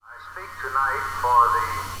speak tonight for the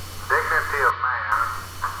dignity of man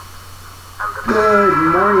and the... Good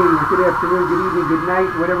morning, good afternoon, good evening, good night,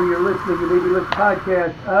 whatever you're listening. You may be listening to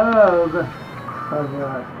podcast of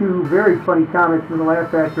two very funny comics from the Laugh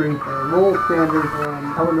Factory, Lowell Sanders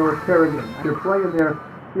and Eleanor Kerrigan. They're playing there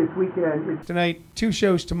this weekend. Tonight, two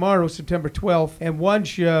shows tomorrow, September 12th, and one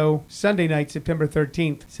show Sunday night, September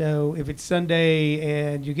 13th. So if it's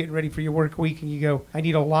Sunday and you're getting ready for your work week and you go, I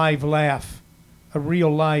need a live laugh, a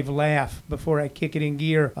real live laugh before I kick it in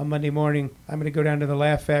gear on Monday morning, I'm going to go down to the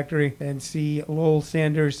Laugh Factory and see Lowell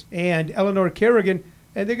Sanders and Eleanor Kerrigan.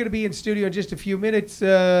 And they're going to be in studio in just a few minutes.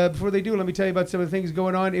 Before they do, let me tell you about some of the things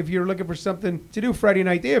going on. If you're looking for something to do Friday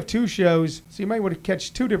night, they have two shows. So you might want to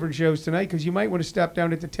catch two different shows tonight because you might want to stop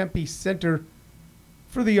down at the Tempe Center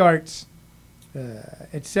for the Arts.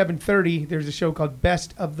 At 7:30, there's a show called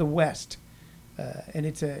Best of the West. And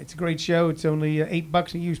it's a great show. It's only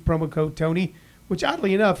 $8 and you use promo code Tony, which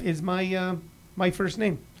oddly enough is my first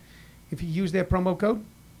name. If you use that promo code,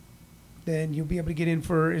 then you'll be able to get in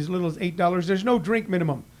for as little as $8. There's no drink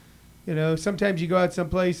minimum. You know, sometimes you go out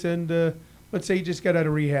someplace and let's say you just got out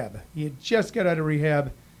of rehab. You just got out of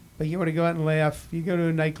rehab, but you want to go out and laugh. You go to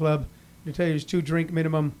a nightclub, they tell you there's 2 drink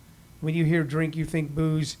minimum. When you hear drink, you think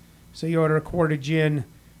booze, so you order a quart of gin,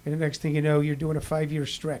 and the next thing you know, you're doing a 5-year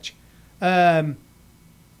stretch.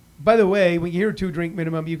 By the way, when you hear 2 drink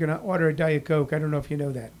minimum, you can order a Diet Coke. I don't know if you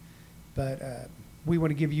know that, but we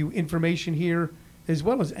want to give you information here as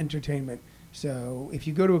well as entertainment. So if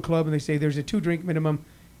you go to a club and they say there's a 2 drink minimum,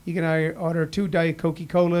 you can order 2 Diet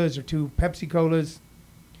Coca-Colas or 2 Pepsi-Colas.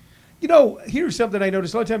 You know, here's something I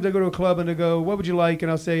noticed. A lot of times I go to a club and they go, what would you like?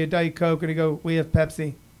 And I'll say a Diet Coke, and they go, we have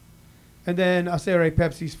Pepsi. And then I'll say, all right,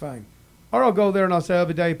 Pepsi's fine. Or I'll go there and I'll say, I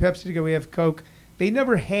have a Diet Pepsi. They go, we have Coke. They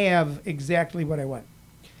never have exactly what I want.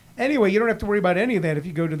 Anyway, you don't have to worry about any of that if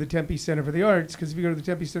you go to the Tempe Center for the Arts, because if you go to the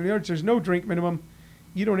Tempe Center for the Arts, there's no drink minimum.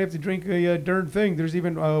 You don't have to drink a darn thing. There's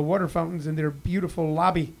even water fountains in their beautiful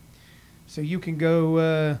lobby. So you can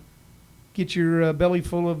go get your belly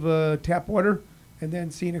full of tap water and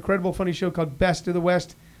then see an incredible funny show called Best of the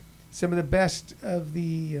West. Some of the best of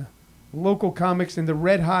the local comics in the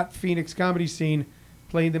red-hot Phoenix comedy scene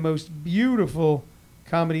playing the most beautiful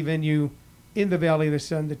comedy venue in the Valley of the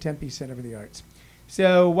Sun, the Tempe Center for the Arts.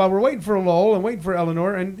 So while we're waiting for Lowell and waiting for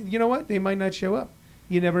Eleanor, and you know what? They might not show up.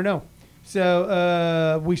 You never know.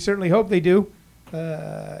 So we certainly hope they do.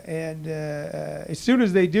 And as soon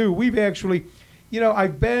as they do, we've actually, you know,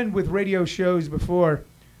 I've been with radio shows before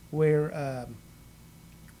where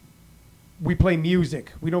we play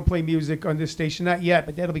music. We don't play music on this station, not yet,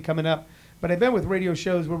 but that'll be coming up. But I've been with radio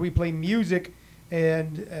shows where we play music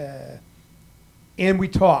and we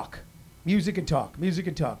talk. Music and talk, music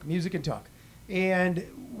and talk, music and talk. And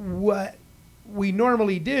what we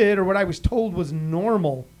normally did, or what I was told was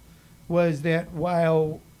normal, was that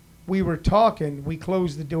while we were talking, we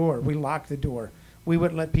closed the door, we locked the door. We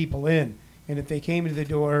wouldn't let people in. And if they came to the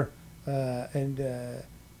door and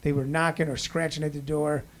they were knocking or scratching at the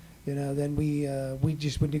door, you know, then we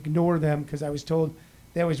just would ignore them because I was told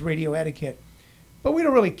that was radio etiquette. But we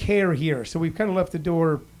don't really care here, so we've kind of left the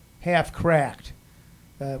door half cracked.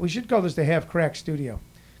 We should call this the half cracked studio,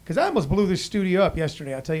 because I almost blew this studio up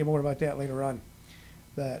yesterday. I'll tell you more about that later on.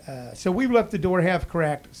 But so we've left the door half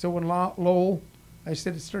cracked. So when Lowell, I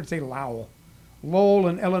started to say Lowell, Lowell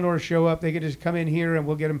and Eleanor show up, they can just come in here and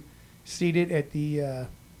we'll get them seated at the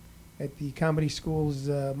Comedy School's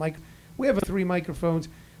mic. We have 3 microphones.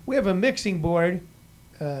 We have a mixing board.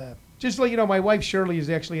 Just to let you know, my wife Shirley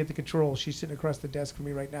is actually at the controls. She's sitting across the desk from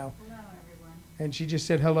me right now. Hello, everyone. And she just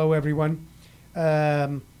said hello, everyone.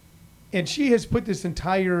 And she has put this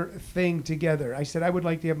entire thing together. I said I would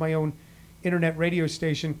like to have my own internet radio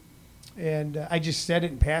station, and I just said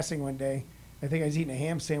it in passing one day. I think I was eating a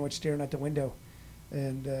ham sandwich staring out the window,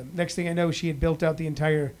 and next thing I know, she had built out the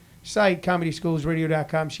entire site,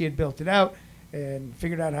 ComedySchoolsRadio.com. She had built it out and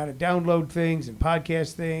figured out how to download things and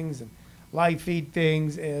podcast things and live feed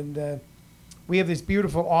things, and we have this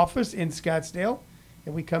beautiful office in Scottsdale,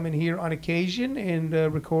 and we come in here on occasion and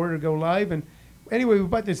record or go live. And anyway, we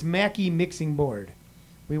bought this Mackie mixing board.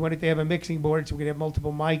 We wanted to have a mixing board so we could have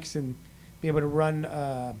multiple mics and be able to run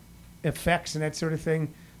effects and that sort of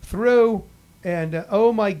thing through. And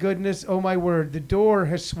oh my goodness, oh my word, the door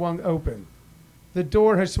has swung open. The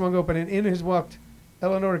door has swung open, and in has walked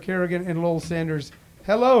Eleanor Kerrigan and Lowell Sanders.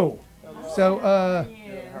 Hello. Hello. So,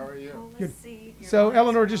 how are you? Good. So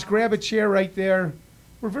Eleanor, just grab a chair right there.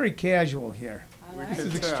 We're very casual here. This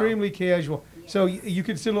is extremely casual. So you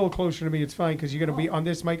can sit a little closer to me. It's fine because you're going to be on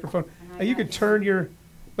this microphone. You can turn your.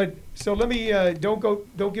 But so let me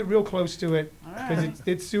don't get real close to it because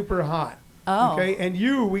it's super hot. Oh. Okay, and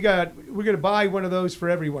we're gonna buy one of those for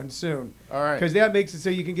everyone soon. All right. Because that makes it so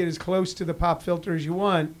you can get as close to the pop filter as you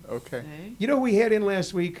want. Okay. Okay. You know, we had in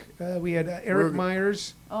last week. We had Eric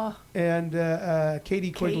Myers Oh, and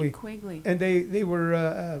Katie Quigley, Kate Quigley. and they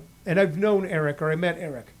were. And I've known Eric, or I met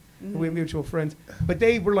Eric. We have mutual friends, but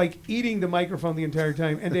they were like eating the microphone the entire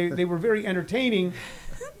time, and they were very entertaining.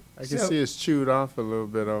 I can So- see it's chewed off a little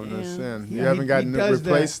bit on this Yeah. end. Yeah, You haven't he gotten to does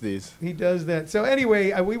replace that. these. He does that. So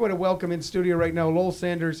anyway, we want to welcome in studio right now Lowell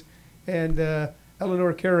Sanders and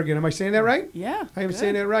Eleanor Kerrigan. Am I saying that right? Yeah. I am good.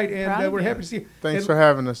 saying that right, Proud and of we're you. happy to see you. Thanks and, for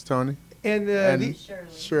having us, Tony. and, And the,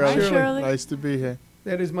 Shirley. Hi, Shirley. Nice to be here.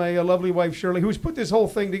 that is my lovely wife Shirley, who's put this whole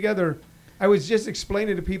thing together. I was just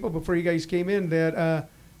explaining to people before you guys came in that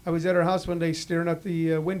I was at her house one day staring out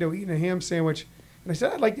the window eating a ham sandwich, and I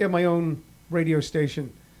said I'd like to have my own radio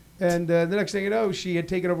station. And the next thing you know, she had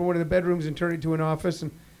taken over one of the bedrooms and turned it into an office.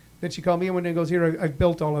 And then she called me in one day and goes, "Here, I've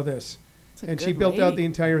built all of this." It's a And she good built out lady. the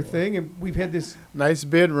entire thing, and we've had this. Nice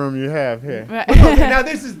bedroom you have here. Right. Okay, now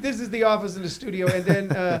this is the office and the studio. And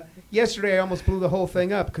then yesterday I almost blew the whole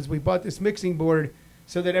thing up because we bought this mixing board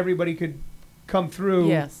so that everybody could come through.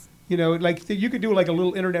 Yes. You know, like you could do like a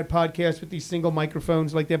little internet podcast with these single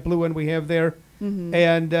microphones, like that blue one we have there. Mm-hmm.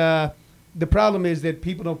 And the problem is that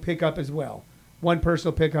people don't pick up as well. One person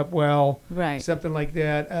will pick up well, Right. something like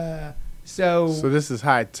that. So this is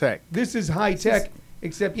high tech. this is high tech.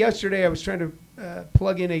 Except yesterday I was trying to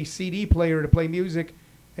plug in a CD player to play music,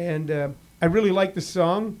 and I really liked the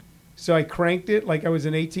song, so I cranked it like I was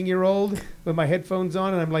an 18-year-old with my headphones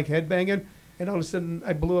on, and I'm like headbanging, and all of a sudden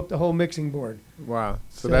I blew up the whole mixing board. Wow.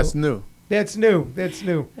 So So- that's new. That's new. That's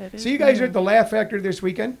new. That is So you guys new. are at the Laugh Factory this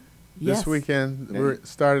weekend. Yes. This weekend, Yeah. we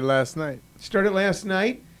started last night. Started last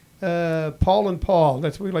night. Paul and Paul.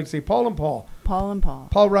 That's what we like to say. Paul and Paul. Paul and Paul.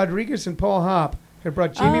 Paul Rodriguez and Paul Hopp have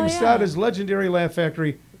brought Jimmy Oh, Masada's legendary Laugh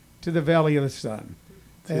Factory to the Valley of the Sun.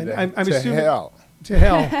 And To I'm to assuming hell. to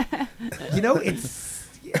hell. You know, it's.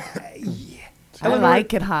 Yeah. I Eleanor,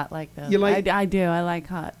 like it hot like that. You like- I do. I like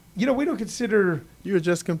hot. You know, we don't consider. You were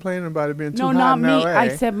just complaining about it being too No, hot not in me. LA. I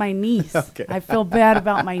said my niece. Okay. I feel bad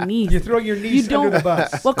about my niece. You throw your niece You under don't- the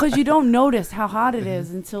bus. Well, because you don't notice how hot it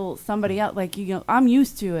is until somebody else, like, you know, I'm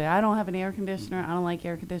used to it. I don't have an air conditioner. I don't like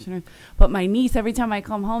air conditioners. But my niece, every time I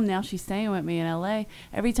come home, now she's staying with me in LA.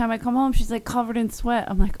 Every time I come home, she's like covered in sweat.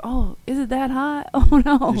 I'm like, oh, is it that hot? Oh,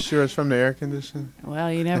 no. You sure it's from the air conditioning?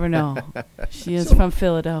 Well, you never know. She is So- from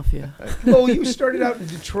Philadelphia. Oh, you started out in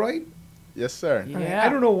Detroit. Yes, sir. Yeah. I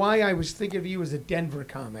don't know why I was thinking of you as a Denver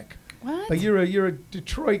comic, What? but you're a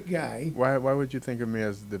Detroit guy. Why would you think of me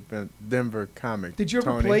as the Denver comic? Did you ever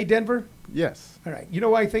Tony? play Denver? Yes. All right. You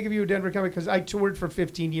know why I think of you a Denver comic? Because I toured for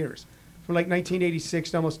 15 years. From like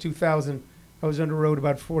 1986 to almost 2000, I was on the road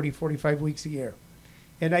about 40, 45 weeks a year.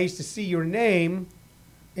 And I used to see your name,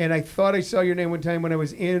 and I thought I saw your name one time when I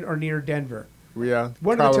was in or near Denver. Yeah.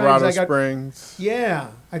 One of the times Colorado I got- Springs.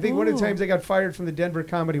 Yeah. I think one of the Ooh. times I got fired from the Denver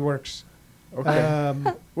Comedy Works. Okay.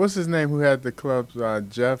 What's his name who had the clubs?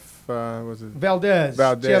 Jeff, was it? Valdez.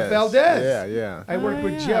 Valdez. Jeff Valdez. Yeah, yeah. I worked Oh,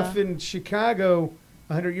 with yeah. Jeff in Chicago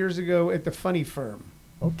 100 years ago at the Funny Firm.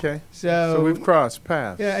 Okay. So, So we've crossed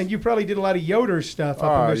paths. yeah, and you probably did a lot of Yoder stuff up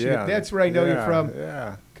Oh, in Michigan. yeah. That's where I know yeah, you're from.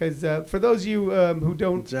 Yeah. Because for those of you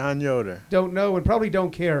who John Yoder. don't know and probably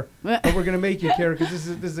don't care, but we're going to make you care because this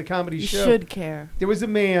is a comedy You show. should care. There was a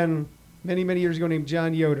man many, many years ago named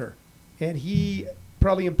John Yoder, and he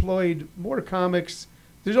probably employed more comics.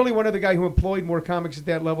 There's only one other guy who employed more comics at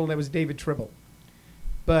that level, and that was David Tribble.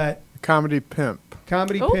 But Comedy pimp.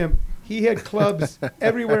 Comedy Oh. Pimp, he had clubs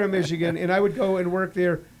everywhere in Michigan, and I would go and work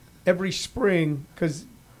there every spring because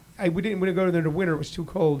we didn't want to go there in the winter. It was too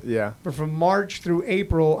cold. Yeah. But from March through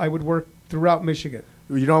April, I would work throughout Michigan.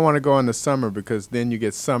 You don't want to go in the summer because then you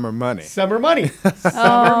get summer money. Summer money.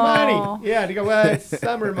 Summer Oh. money. Yeah, to go, well, it's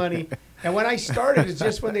summer money. And when I started, it's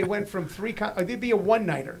just when they went from there'd be a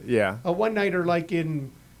one-nighter. Yeah. A one-nighter like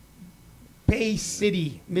in Bay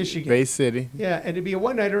City, Michigan. Bay City. Yeah, and it'd be a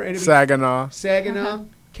one-nighter. And it'd be Saginaw. Saginaw,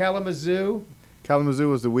 Kalamazoo, Kalamazoo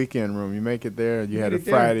was the weekend room. You make it there. You had get a it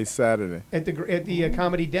there. Friday, Saturday. at the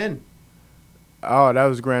Comedy Den. Oh, that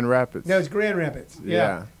was Grand Rapids. That was Grand Rapids. Yeah.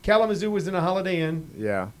 Yeah. Kalamazoo was in a Holiday Inn.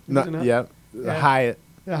 Yeah. It was enough. Yep. Yeah. Hyatt.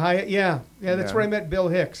 The Hyatt. Yeah. Yeah, that's Yeah. where I met Bill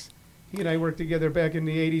Hicks. He and I worked together back in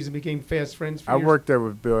the 80s and became fast friends for I years. worked there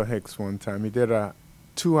with Bill Hicks one time. He did a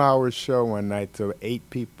 2-hour show one night to 8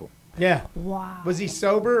 people. Yeah. Wow. Was he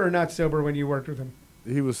sober or not sober when you worked with him?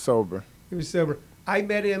 He was sober. He was sober. I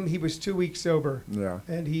met him. He was 2 weeks sober. Yeah.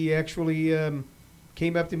 And he actually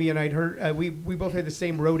came up to me, and I'd heard we both had the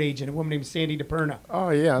same road agent, a woman named Sandy DePerna. Oh,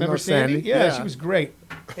 yeah. I Remember know Sandy. Yeah, she was great.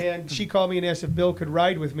 And she called me and asked if Bill could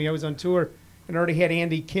ride with me. I was on tour, and already had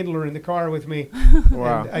Andy Kindler in the car with me.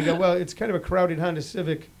 Wow. And I go, well, it's kind of a crowded Honda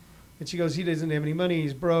Civic. And she goes, he doesn't have any money.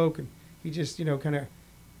 He's broke. And he just, kind of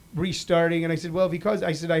restarting. And I said, well, because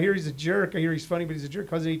I hear he's a jerk. I hear he's funny, but he's a jerk.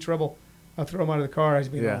 Cause any trouble, I'll throw him out of the car. I was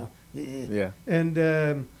being Yeah. all, Yeah. And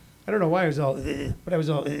I don't know why I was all, but I was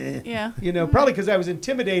all, Yeah. probably because I was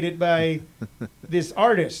intimidated by this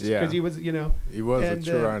artist. Yeah. Because he was, He was and,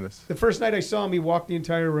 a true artist. The first night I saw him, he walked the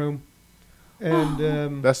entire room.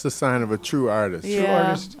 And That's the sign of a true artist. Yeah,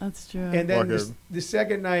 artist. that's true. and then Walker. the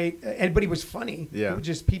second night, but he was funny. Yeah. It was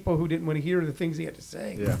just people who didn't want to hear the things he had to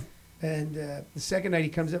say. Yeah. And the second night he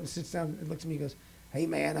comes up and sits down and looks at me and goes, hey,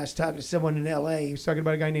 man, I was talking to someone in L.A. He was talking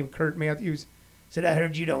about a guy named Kurt Matthews. Said, I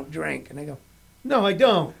heard you don't drink. And I go, no, I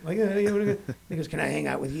don't. Like, he goes, can I hang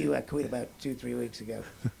out with you? I quit about 2-3 weeks ago.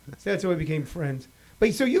 So that's how we became friends.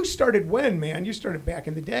 But so you started when, man? You started back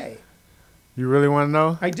in the day. You really want to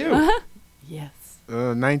know? I do. Yes.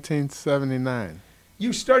 1979.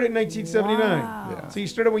 You started in 1979. Wow. Yeah. So you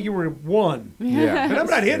started when you were 1. Yeah. And I'm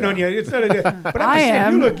not hitting on you. It's not but I'm I just saying,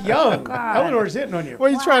 am. you look young. God. Eleanor's hitting on you. What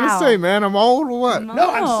are you trying to Wow. say, man? I'm old or what? No.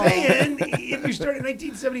 No, I'm saying if you started in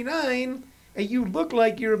 1979 and you look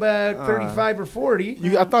like you're about 35 or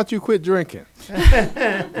 40, I thought you quit drinking.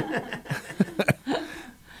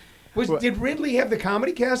 did Ridley have the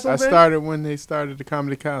Comedy Castle I then? started when they started the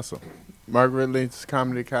Comedy Castle. Mark Ridley's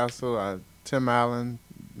Comedy Castle, Tim Allen,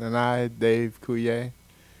 and I, Dave Coulier.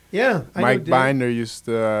 Yeah. I know Mike Dave. Binder used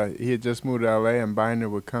to, he had just moved to L.A., and Binder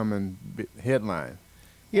would come and headline.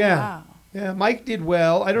 Yeah. Wow. Yeah, Mike did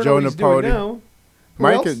well. I don't Joe know what he's doing Napoli. now. Who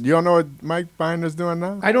Mike, else? you don't know what Mike Binder's doing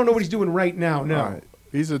now? I don't know what he's doing right now, no.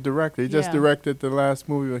 He's a director. He just Yeah. directed the last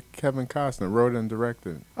movie with Kevin Costner, wrote and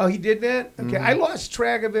directed it. Oh, he did that? Okay. I lost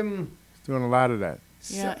track of him. He's doing a lot of that.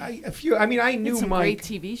 Yeah. I knew It's some Mike. great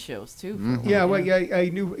TV shows too. for him. Yeah, well, yeah, I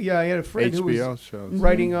knew. Yeah, I had a friend who was HBO shows.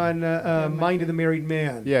 writing on Mind of the Married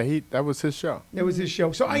Man. Yeah, that was his show. That was his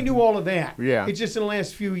show. So I knew all of that. Yeah. It's just in the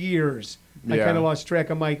last few years I Yeah. kind of lost track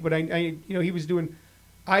of Mike. But I he was doing.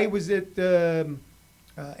 I was at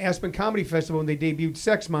Aspen Comedy Festival when they debuted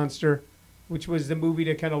Sex Monster, which was the movie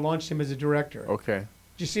that kind of launched him as a director. Okay.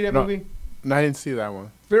 Did you see that No. movie? No, I didn't see that one.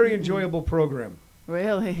 Very enjoyable program.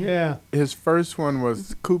 Really? Yeah. His first one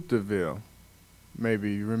was Coupe de Ville.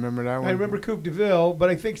 Maybe you remember that one? I remember Coupe de Ville, but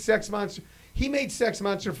I think Sex Monster. He made Sex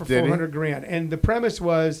Monster for Did he? $400,000, and the premise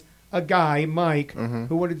was a guy, Mike, Mhm.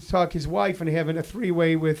 who wanted to talk his wife into having a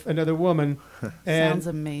three-way with another woman. And Sounds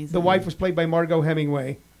amazing. the wife was played by Margot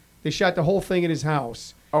Hemingway. They shot the whole thing in his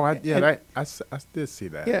house. Oh, I And- did see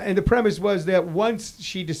that. Yeah, and the premise was that once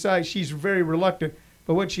she decides, she's very reluctant,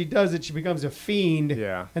 but when she does it, she becomes a fiend.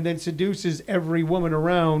 Yeah. And then seduces every woman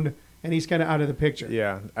around, and he's kind of out of the picture.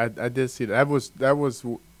 Yeah, I did see that. That was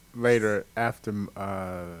later after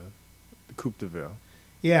Coupe de Ville.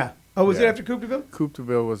 Yeah. Oh, was it Yeah. after Coupe de Ville? Coupe de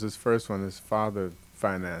Ville was his first one. His father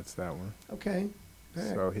financed that one. Okay. All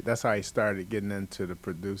right. So that's how he started getting into the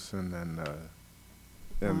producing and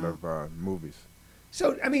of movies.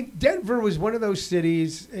 So, I mean, Denver was one of those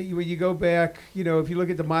cities, when you go back, if you look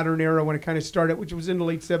at the modern era when it kind of started, which was in the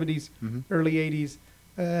late 70s, Mhm. early 80s,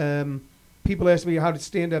 people ask me how did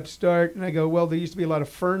stand-up start, and I go, well, there used to be a lot of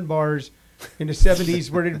Fern bars in the 70s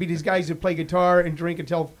where there'd be these guys who play guitar and drink and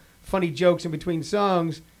tell funny jokes in between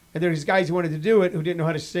songs, and there's guys who wanted to do it who didn't know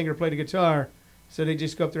how to sing or play the guitar, so they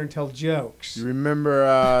just go up there and tell jokes. You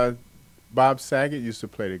remember Bob Saget used to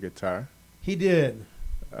play the guitar. He did.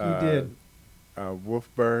 He did.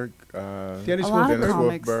 Wolfberg. Dennis a lot of Wolfberg.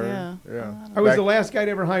 comics, Wolfberg, yeah. yeah. I was Back- the last guy to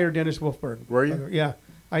ever hire Dennis Wolfberg. Were you? Yeah.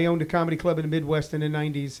 I owned a comedy club in the Midwest in the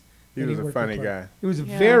 90s. He and was a worked funny with guy. He was a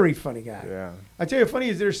Yeah. very funny guy. Yeah. I tell you, funny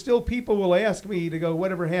is there's still people will ask me to go,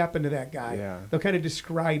 whatever happened to that guy? Yeah. They'll kind of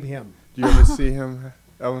describe him. Do you ever see him,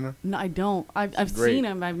 Eleanor? No, I don't. I've great. seen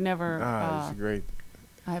him. I've never. He's great.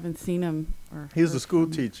 I haven't seen him. Or He was a heard school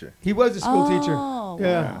from him. teacher. He was a school teacher. Oh,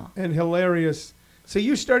 Yeah, wow. and hilarious. So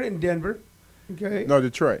you started in Denver, okay? No,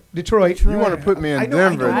 Detroit. Detroit. You want to put me in I know,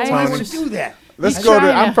 Denver, I don't know why I Tony. want to do that. Let's He's go to.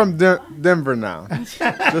 trying I'm to- from Denver now.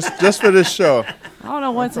 just for this show. I don't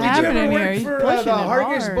know what's Did you happening ever here. work He's for pushing the it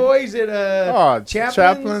Hargis hard. boys at Chaplin's?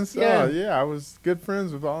 Chaplin's. Yeah. Oh, yeah. I was good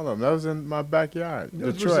friends with all of them. That was in my backyard, Those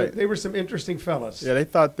were Detroit. they were some interesting fellas. Yeah, they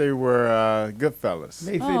thought they were good fellas.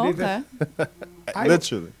 They- Oh, they- okay. I-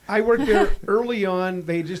 Literally. I worked there early on.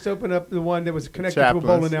 They just opened up the one that was connected to a Chaplin's,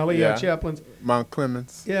 bowling alley. Yeah, yeah. Chaplin's. Mount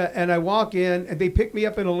Clemens. Yeah, and I walk in, and they pick me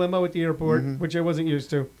up in a limo at the airport, Mhm. which I wasn't used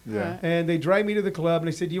to. Yeah. And they drive me to the club, and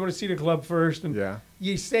they said, "Do you want to see the club first?" And Yeah.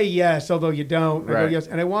 you say yes, although you don't. And I go Right. yes,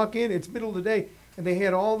 and I walk in. It's middle of the day, and they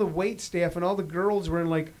had all the wait staff, and all the girls were in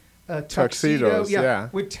like tuxedo, Tuxedos, yeah.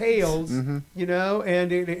 with tails, Mhm. you know, and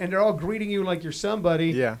they're all greeting you like you're somebody.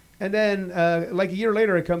 Yeah. And then, like a year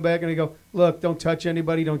later, I come back and I go, look, don't touch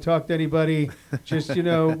anybody, don't talk to anybody. Just, you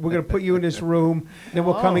know, we're going to put you in this room, then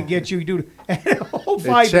we'll come and get you. Dude, and the whole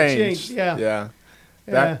vibe changed. Yeah. Yeah.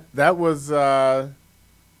 Yeah. That was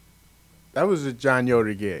a John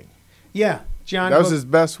Yoder gig. Yeah. John, That was his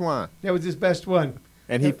best one. that was his best one.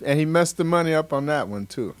 And he messed the money up on that one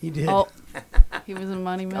too. He did. Oh, he was a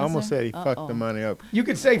money messer. I almost said he fucked Uh-oh. the money up. You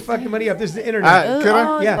could say fuck the money up. This is the internet. Could I?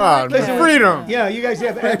 Oh, Yeah. Oh, okay. it's freedom. Yeah, you guys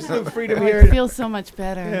have absolute freedom Oh, here. it feels so much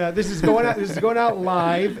better. Yeah, this is going out. This is going out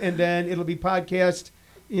live, and then it'll be podcast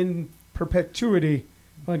in perpetuity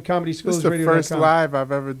on Comedy This Schools is the Radio. first live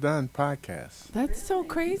I've ever done podcast. That's so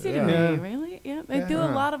crazy Yeah. to Yeah. me. Really? Yeah. They do a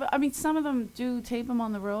Yeah. lot of. I mean, some of them do tape them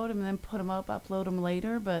on the road and then put them up, upload them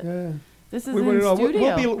later. But Yeah. this is We in want to know.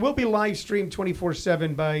 studio. We'll be live streamed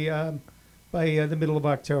 24/7 by the middle of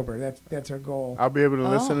October. That's our goal. I'll be able to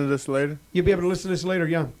listen Oh. to this later. You'll be able to listen to this later.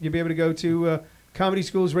 Yeah, you'll be able to go to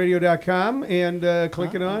ComedySchoolsRadio.com and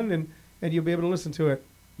click it on, and you'll be able to listen to it.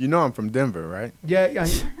 You know I'm from Denver, right? Yeah,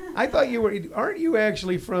 I thought you were. Aren't you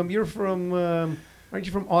actually from? You're from. Aren't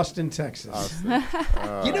you from Austin, Texas? Austin.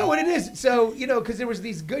 You know what it is? So, you know, because there was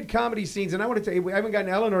these good comedy scenes, and I want to tell you, I haven't gotten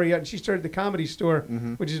Eleanor yet, and she started the Comedy Store,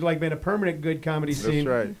 which has like been a permanent good comedy scene.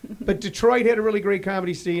 That's right. But Detroit had a really great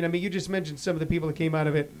comedy scene. I mean, you just mentioned some of the people that came out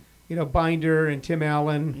of it. You know, Binder and Tim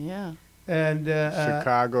Allen. Yeah. And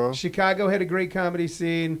Chicago. Chicago had a great comedy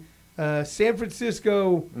scene. San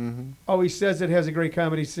Francisco Mhm. always says it has a great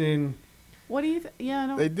comedy scene. What do you? Yeah. I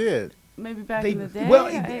don't. They did. Maybe back They, in the day. well,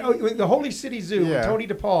 I- the Holy City Zoo, Yeah. Tony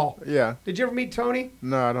DePaul. Yeah. Did you ever meet Tony?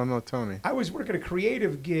 No, I don't know Tony. I was working a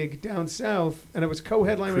creative gig down south, and I was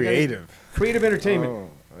co-headlining Creative. Creative Entertainment. Oh,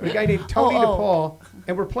 With a guy named Tony Oh, DePaul,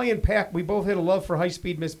 and we're playing Pac. We both had a love for High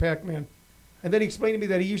Speed Miss Pac-Man. And then he explained to me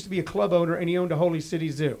that he used to be a club owner, and he owned a Holy City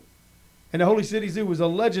Zoo. And the Holy City Zoo was a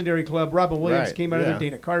legendary club. Robin Williams Right, came out of yeah. there.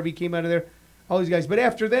 Dana Carvey came out of there. All these guys. But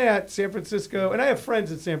after that, San Francisco, and I have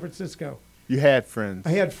friends in San Francisco. You had friends. I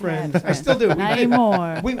had friends. I still do. We Not did-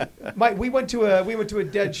 anymore. we went to a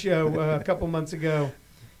Dead show a couple months ago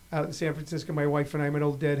out in San Francisco. My wife and I, I'm an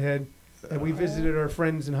old Deadhead, and we visited our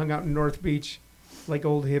friends and hung out in North Beach like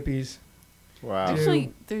old hippies. Wow.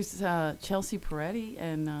 Actually, there's Chelsea Peretti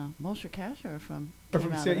and Moshe Kasher from. Or came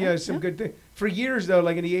from out San- of yeah, that. some good thing. For years though,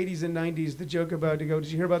 like in the 80s and 90s, the joke about to go. Did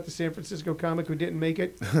you hear about the San Francisco comic who didn't make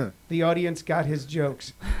it? The audience got his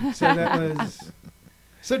jokes. So that was.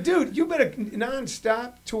 So, dude, you've been a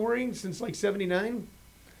non-stop touring since like '79.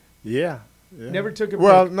 Yeah. Yeah. Never took a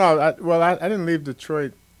Well, break. no. I didn't leave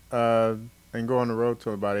Detroit and go on the road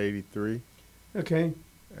till about '83, Okay.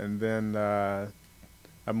 and then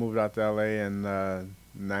I moved out to LA in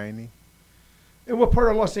 '90, And what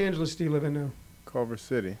part of Los Angeles do you live in now? Culver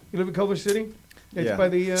City. You live in Culver City? That's Yeah. by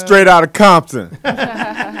the Straight out of Compton.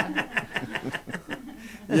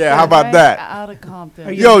 Yeah, how about Right that? Out of Compton.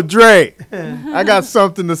 Are you- Yo, Dre, I got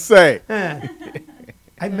something to say.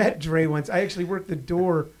 I met Dre once. I actually worked the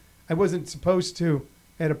door. I wasn't supposed to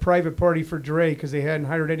at a private party for Dre because they hadn't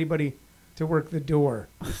hired anybody to work the door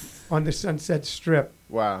on the Sunset Strip.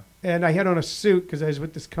 Wow. And I had on a suit because I was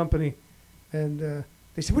with this company, and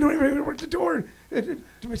they said, "We don't even work the door.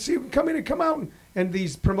 See, come in and come out." And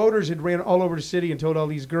these promoters had ran all over the city and told all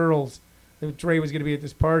these girls that Dre was going to be at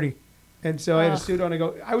this party. And so I had a Ugh. suit on. I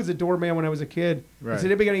go, I was a doorman when I was a kid. I Right. said,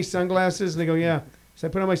 "Anybody got any sunglasses?" And they go, "Yeah." So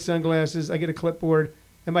I put on my sunglasses. I get a clipboard,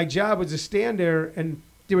 and my job was to stand there. And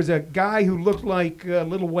there was a guy who looked like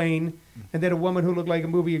Lil Wayne, and then a woman who looked like a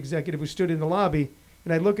movie executive who stood in the lobby.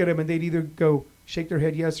 And I'd look at them, and they'd either go shake their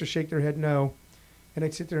head yes or shake their head no. And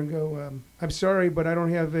I'd sit there and go, "I'm sorry, but I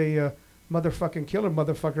don't have a motherfucking killer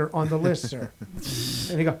motherfucker on the list, sir."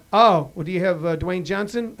 And they go, "Oh, well, do you have Dwayne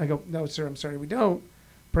Johnson?" I go, "No, sir, I'm sorry, we don't.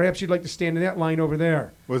 Perhaps you'd like to stand in that line over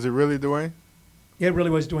there." Was it really Dwayne? Yeah, it really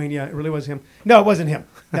was Dwayne. Yeah, it really was him. No, it wasn't him.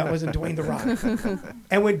 That wasn't Dwayne The Rock.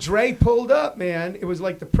 And when Dre pulled up, man, it was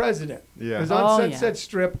like the president. Yeah. It was on Oh, Sunset yeah.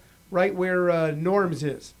 Strip, right where Norm's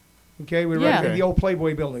is. Okay, we were Yeah. right in the old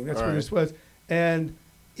Playboy building. That's All where right. this was. And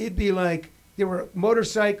it'd be like there were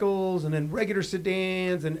motorcycles and then regular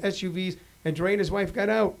sedans and SUVs. And Dre and his wife got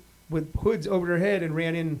out with hoods over their head and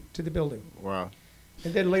ran into the building. Wow.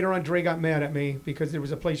 And then later on, Dre got mad at me because there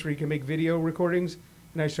was a place where you can make video recordings,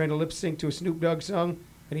 and I was trying to lip sync to a Snoop Dogg song,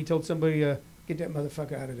 and he told somebody, "Get that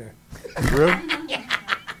motherfucker out of there." Really?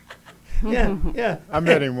 Yeah, yeah, I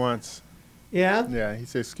met him once. yeah. Yeah, he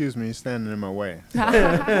said, "Excuse me, you're standing in my way."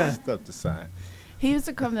 Step aside. He used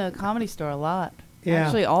to come to the Comedy Store a lot. Yeah.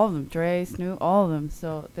 Actually, all of them. Dre, Snoop, all of them.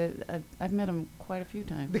 So I've met them quite a few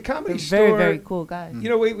times. The Comedy They're Store. very, very cool guys. You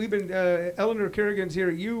know, we've been Eleanor Kerrigan's here.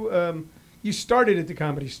 You started at the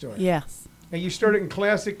Comedy Store. Yes. And you started in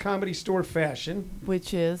classic Comedy Store fashion.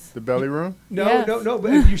 Which is? The belly room? No, Yes. no.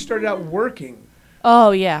 But you started out working.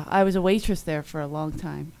 Oh, yeah. I was a waitress there for a long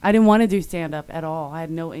time. I didn't want to do stand-up at all. I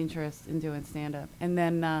had no interest in doing stand-up. And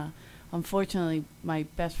then, unfortunately, my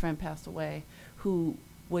best friend passed away, who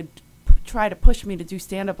would try to push me to do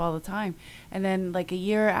stand-up all the time. And then, like, a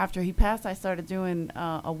year after he passed, I started doing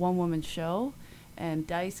a one-woman show. And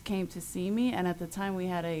Dice came to see me. And at the time, we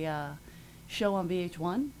had a show on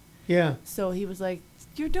VH1. Yeah. So he was like,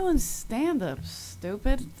 "You're doing stand-up,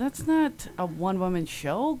 stupid. That's not a one-woman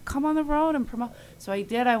show. Come on the road and promote." So I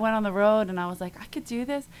did. I went on the road, and I was like, I could do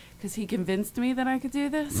this, because he convinced me that I could do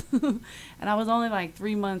this. And I was only like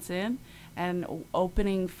 3 months in, and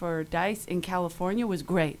opening for Dice in California was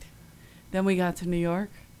great. Then we got to New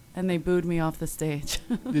York, and they booed me off the stage.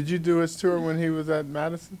 Did you do his tour when he was at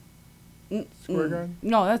Madison Square Garden?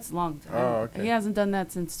 No, that's a long time. Oh, okay. He hasn't done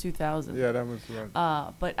that since 2000. Yeah, that was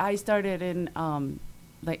right. But I started in,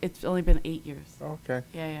 like, it's only been 8 years. Okay.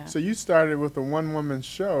 Yeah. So you started with a one-woman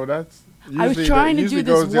show. That's I was usually trying to usually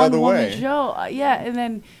do this goes the other one-woman way. show. Yeah, and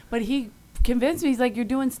then, but he convinced me. He's like, "You're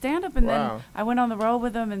doing stand-up," and Wow. then I went on the road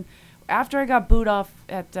with him. And after I got booed off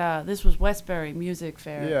at this was Westbury Music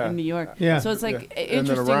Fair Yeah. in New York. Yeah. So it's like Yeah. And then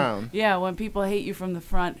interesting. around. Yeah, when people hate you from the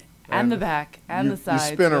front and And the back and you- the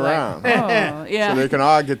sides. You spin they're like, around. oh, yeah. So they can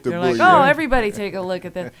all get the They're boo like, you. "Oh, everybody take a look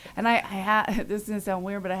at this." And I had, this is going to sound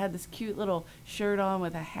weird, but I had this cute little shirt on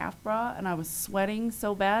with a half bra, and I was sweating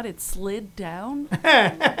so bad it slid down.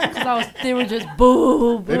 Because they were just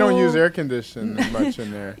boo, boo. They don't use air conditioning much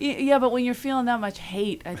in there. Yeah, but when you're feeling that much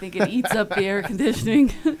hate, I think it eats up the air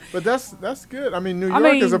conditioning. But that's good. I mean, New I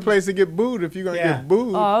York is a mean- place to get booed if you're going to Yeah. get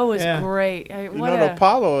booed. Oh, it was Yeah. great. you What know, the a,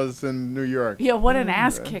 Apollo is in New York. yeah, what an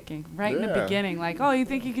ass kicking right in the Yeah. beginning. Like, oh, you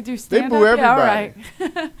think you could do They stand up? boo Yeah, all everybody.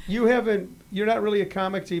 right. You're not really a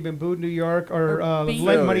comic, so you've been booed in New York or beat.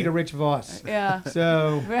 lent money Philly. to Rich Voss. Yeah.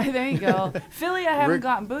 So Right, there you go. Philly, I haven't Rick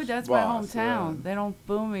gotten booed. That's my Voss, hometown. yeah. They don't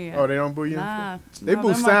boo me. Oh, they don't boo you? in Nah. Philly? They no,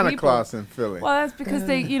 boo they're my Santa people. Claus in Philly. Well, that's because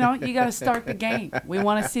they, you got to start the game. We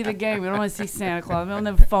want to see the game. We don't want to see Santa Claus. We don't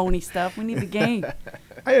have phony stuff. We need the game.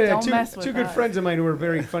 I had Don't mess with two good us. friends of mine who were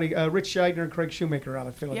very funny. Rich Scheidner and Craig Shoemaker out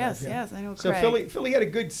of Philadelphia. Yes, I know. So Craig. Philly had a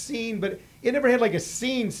good scene, but it never had like a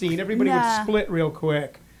scene. Everybody Nah. would split real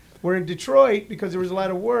quick. Where in Detroit, because there was a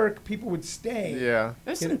lot of work, people would stay. Yeah.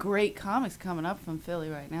 There's you some know- great comics coming up from Philly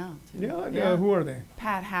right now. Too. Yeah, who are they?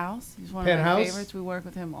 Pat House. He's one Pat of my House? favorites. We work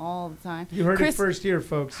with him all the time. You heard Chris, it first here,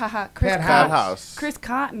 folks. Haha, Chris Pat Cotton. House. Chris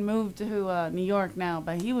Cotton moved to New York now,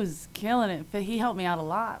 but he was killing it. He helped me out a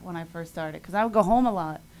lot when I first started because I would go home a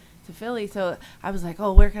lot to Philly. So I was like,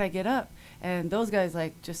 oh, where can I get up? And those guys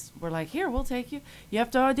just were like, here, we'll take you. You have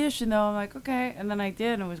to audition though. I'm like, okay. And then I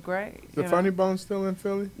did, and it was great. The you know? Funny Bone still in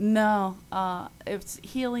Philly? No, it's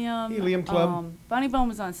Helium. Helium Club. Funny Bone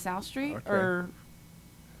was on South Street, Okay. or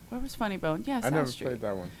where was Funny Bone? Yeah, I South never Street. played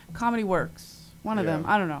that one. Comedy Works, one of Yeah. them.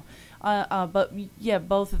 I don't know, but yeah,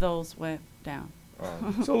 both of those went down.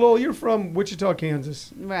 Oh. So Lowell, you're from Wichita,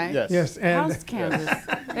 Kansas. Right. Yes. Yes, and How's Kansas?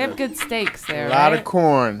 They have good steaks there, A lot right? of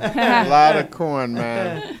corn. A lot of corn,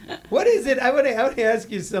 man. what is it? I want to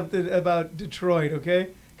ask you something about Detroit, okay?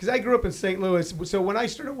 Because I grew up in St. Louis, so when I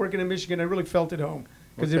started working in Michigan, I really felt at home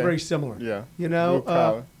because they're Okay. very similar. Yeah. You know, Blue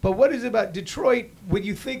collar. but what is it about Detroit when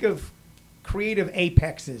you think of creative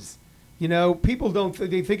apexes? You know, people don't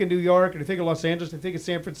they think of New York or they think of Los Angeles, they think of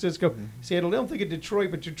San Francisco, Mm-hmm. Seattle. They don't think of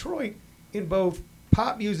Detroit, but Detroit in both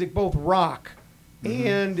pop music, both rock Mm-hmm.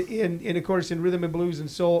 and in of course in rhythm and blues and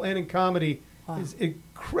soul and in comedy Wow. is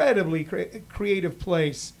incredibly creative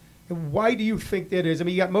place. And why do you think that is? I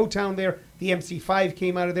mean, you got Motown there, the MC5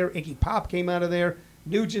 came out of there, Iggy Pop came out of there,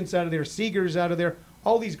 Nugent's out of there, Seeger's out of there.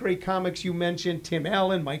 All these great comics you mentioned, Tim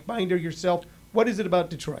Allen, Mike Binder, yourself. What is it about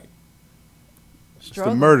Detroit? It's the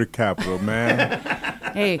Struggle. murder capital, man.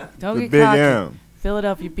 Hey, don't The get big cocky. M.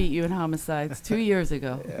 Philadelphia beat you in homicides 2 years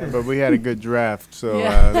ago. But we had a good draft, so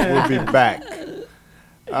Yeah. we'll be back.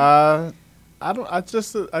 I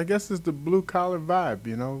guess it's the blue collar vibe,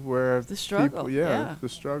 you know, where The struggle, people, yeah. the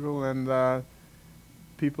struggle, and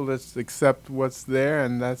people that accept what's there,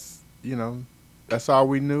 and that's all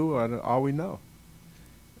we knew or all we know.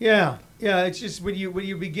 Yeah, it's just when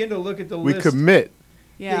you begin to look at the We list. commit.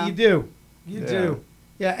 Yeah, Yeah. you do. You Yeah. do.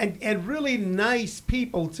 Yeah, and really nice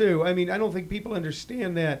people too. I mean, I don't think people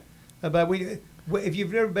understand that about if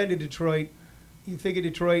you've never been to Detroit, you think of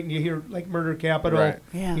Detroit and you hear like murder capital. Right.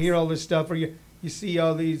 Yes. You hear all this stuff, or you see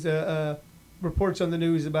all these reports on the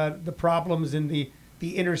news about the problems in the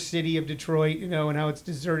the inner city of Detroit, you know, and how it's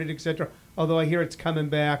deserted, etc. Although I hear it's coming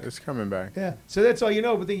back. It's coming back. Yeah. So that's all you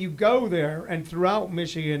know. But then you go there, and throughout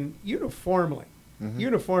Michigan, uniformly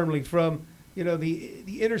from the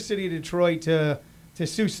inner city of Detroit to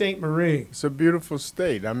Sault Ste. Marie. It's a beautiful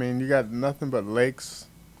state. I mean, you got nothing but lakes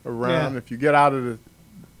around. Yeah. If you get out of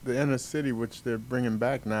the inner city, which they're bringing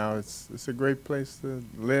back now, it's a great place to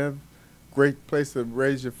live, great place to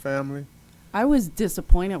raise your family. I was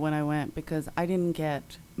disappointed when I went because I didn't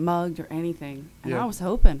get mugged or anything, and Yeah. I was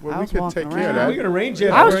hoping. Well, I we was could walking take care of around. that. We can arrange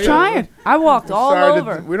that. I for was you. trying. I walked all Sorry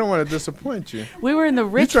over. we don't want to disappoint you. We were in the You're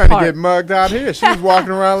rich trying part. to get mugged out here. She was walking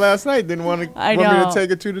around last night. Didn't want I me know. to take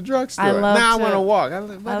her to the drugstore. I love now I to- want to walk.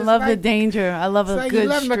 I love the danger. I love It's a like good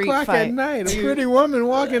 11 street o'clock fight. at night. A pretty woman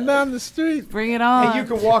walking down the street. Bring it on. And you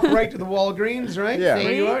can walk right to the Walgreens, right? Yeah.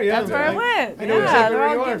 Where you are? Yeah. That's where I went. I know Yeah, exactly they're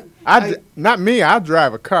where you all are. getting- Not me. I'll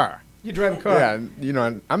drive a car. You drive a car. Yeah, you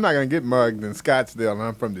know, I'm not gonna get mugged in Scottsdale, and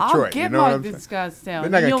I'm from Detroit. I'll get you know what I'm mugged in saying? Scottsdale. They're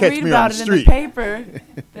not gonna You'll catch read me on about the it in street. the paper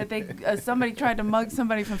that they somebody tried to mug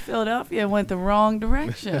somebody from Philadelphia and went the wrong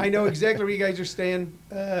direction. I know exactly where you guys are staying.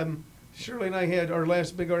 Shirley and I had our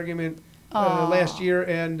last big argument Aw. last year,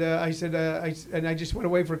 and I said, I just went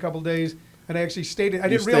away for a couple days, and I actually stayed. I You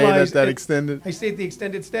didn't stayed realize at that it- extended. I stayed the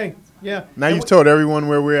extended stay. Yeah. Now And you've told everyone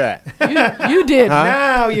where we're at. You did. Huh?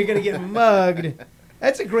 Now you're gonna get mugged.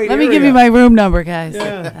 That's a great Let area. me give you my room number, guys.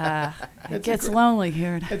 Yeah. It That's gets a lonely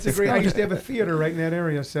here. That's a great. I used to have a theater right in that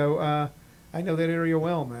area, so I know that area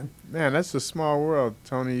well, man. Man, that's a small world,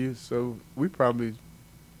 Tony. We probably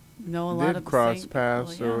know a lot of did the cross same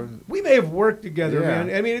paths, people, yeah. or We may have worked together, Yeah.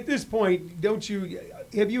 man. I mean, at this point, don't you?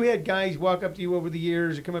 Have you had guys walk up to you over the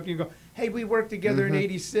years or come up to you and go, "Hey, we worked together in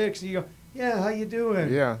 '86," and you go, "Yeah, how you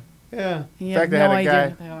doing?" yeah. Yeah. You In fact, have they no had a idea guy-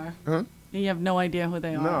 who they are. Huh? You have no idea who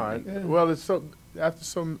they No, are. well, it's after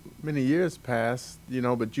so many years pass,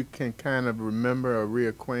 but you can kind of remember or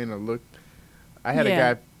reacquaint or look. I had Yeah.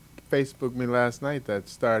 a guy Facebook me last night that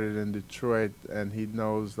started in Detroit, and he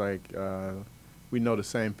knows we know the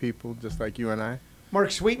same people, just like you and I.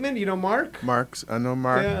 Mark Sweetman, you know Mark? I know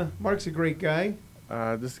Mark. Yeah, Mark's a great guy.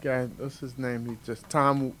 This guy, what's his name? He just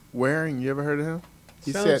Tom Waring. You ever heard of him?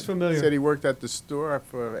 He Sounds familiar. Said he worked at the store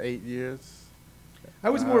for 8 years. I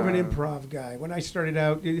was more of an Uh, improv guy when I started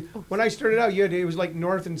out. When I started out, it was like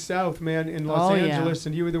north and south, man, in Los Oh, yeah. Angeles,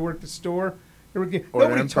 and you either worked the store. Or the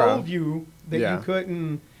Nobody improv. told you that Yeah. you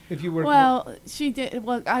couldn't if you worked. Well, she did.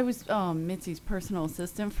 Well, I was Mitzi's personal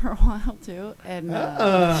assistant for a while too, and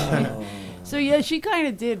Oh. so yeah, she kind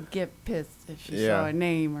of did get pissed if she Yeah. saw a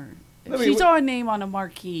name or I if mean, she saw a name on a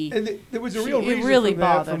marquee. And there was a She- real it reason really for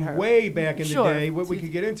that bothered from her. way back in Sure. the day, what we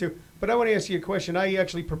could get into. But I want to ask you a question. I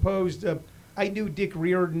actually proposed, I knew Dick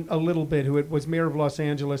Riordan a little bit, who was mayor of Los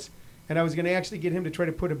Angeles, and I was going to actually get him to try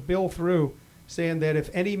to put a bill through saying that if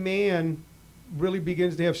any man really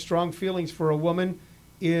begins to have strong feelings for a woman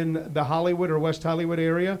in the Hollywood or West Hollywood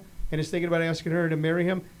area and is thinking about asking her to marry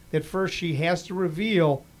him, that first she has to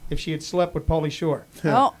reveal if she had slept with Pauly Shore.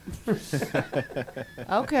 Oh,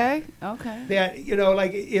 okay. That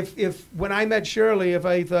like if when I met Shirley, if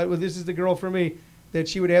I thought, well, this is the girl for me, that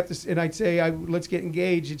she would have to, and I'd say, let's get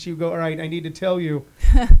engaged, and she would go, all right, I need to tell you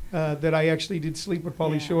that I actually did sleep with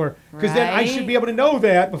Pauly Yeah. Shore, because then I should Right. be able to know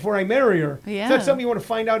that before I marry her. Yeah. It's not something you want to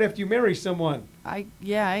find out after you marry someone. I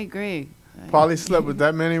agree. Pauly slept with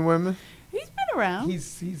that many women. He's been around.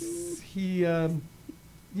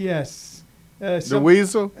 Yes. The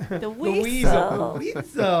Weasel. the The weasel.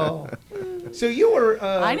 Weasel. So you were.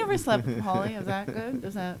 I never slept with Polly. Is that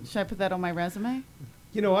good? Should I put that on my resume?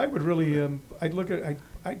 I would really. I'd look at.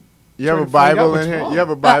 You have Trying a to find out Bible what's in here? wrong. You have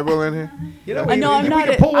a Bible in here? I know I'm we not.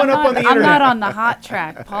 can pull one up on the I'm internet. not on the hot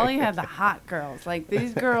track. Polly had the hot girls. Like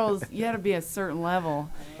these girls, you had to be a certain level.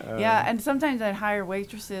 Yeah, and sometimes I'd hire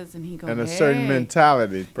waitresses, and he go, And a hey. certain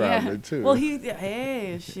mentality, Yeah. probably, too. Well,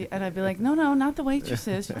 hey, is she, and I'd be like, no, not the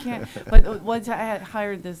waitresses. You can't. But once I had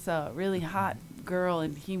hired this really hot girl,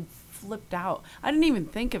 and he flipped out. I didn't even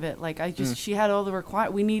think of it. Like she had all the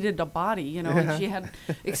we needed a body, and she had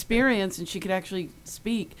experience, and she could actually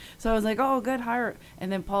speak. So I was like, oh, good, hire her.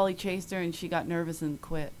 And then Pauly chased her, and she got nervous and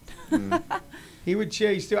quit. He would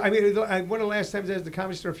chase too. I mean, one of the last times I was at the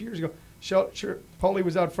Comedy Store a few years ago, Pauly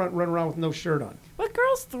was out front running around with no shirt on. But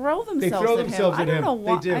girls throw themselves throw at themselves him. at I don't him. know They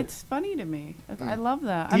why. do. It's funny to me. I love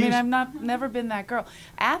that. Do I you mean, s- I'm never been that girl.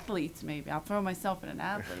 Athletes, maybe. I'll throw myself in an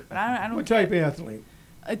athlete, but I don't. What type of athlete?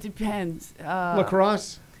 It depends.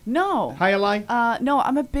 Lacrosse? No. Highlight? No,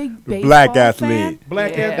 I'm a big baseball black fan. athlete.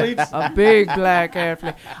 Black athletes? A big black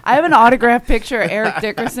athlete. I have an autographed picture of Eric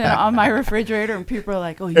Dickerson on my refrigerator, and people are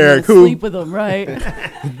like, "Oh, you Eric want to who? sleep with him, right?"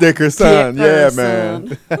 Dickerson, yeah, man.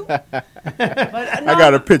 Dickerson. But, I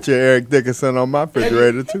got a picture of Eric Dickerson on my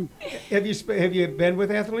refrigerator too. Have you been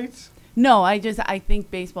with athletes? No, I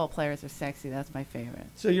think baseball players are sexy. That's my favorite.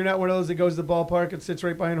 So you're not one of those that goes to the ballpark and sits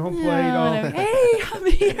right behind home plate? No, hey, I'm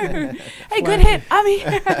here. Hey, good hit. I'm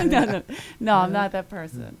here. No, I'm not that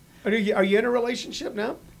person. Are you in a relationship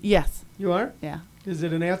now? Yes. You are? Yeah. Is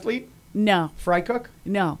it an athlete? No. Fry cook?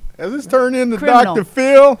 No. Has this turned into Criminal. Dr.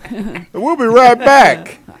 Phil? We'll be right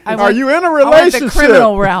back. Are you in a I went the relationship?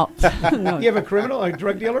 criminal route. No, You have a criminal, a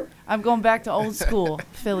drug dealer? I'm going back to old school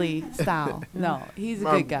Philly style. No, he's a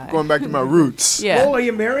I'm good guy. going back to my roots. Yeah. Oh, are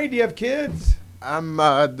you married? Do you have kids? I'm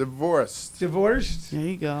divorced. Divorced? There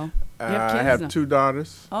you go. You have I kids have now? 2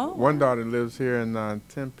 daughters. Oh. One daughter lives here in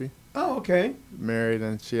Tempe, Oh, okay. married,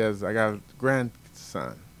 and I got a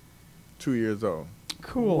grandson, 2 years old,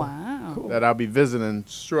 Cool. Wow. Cool. that I'll be visiting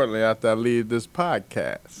shortly after I leave this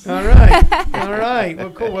podcast. All right. All right. Well,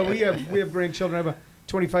 cool. Well, we have grandchildren. I have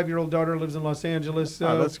a 25-year-old daughter who lives in Los Angeles. So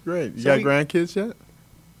Oh, that's great. You so got grandkids yet?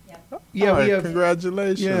 yeah, Oh, we have.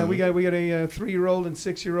 Congratulations. Yeah, we got a 3-year-old and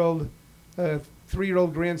 6-year-old,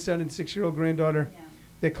 3-year-old grandson and 6-year-old granddaughter.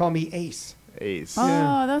 They call me Ace. Ace. Oh,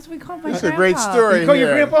 Yeah. that's what we call my That's grandpa. a great story. You call your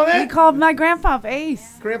here. grandpa We that? called my grandpa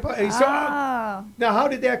Ace. Grandpa Ace. So, Oh. now, how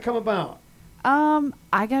did that come about?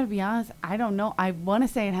 I gotta be honest. I don't know. I want to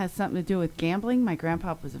say it has something to do with gambling. My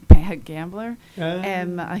grandpa was a bad gambler,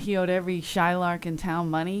 and he owed every Shylark in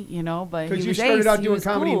town money, but he Because you was started Ace. out He doing was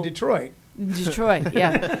comedy cool. in Detroit. Detroit,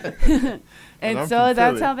 yeah. And I'm so from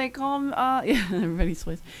that's Philly. how they call him. Yeah, everybody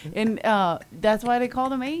swears. And that's why they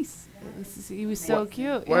called him Ace. He was so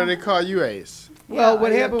cute. What do they call you, Ace? Well, Yeah,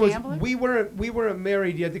 what are you a happened was gambler? we weren't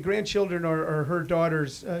married yet. The grandchildren are her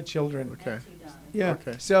daughter's children. Okay. Yeah.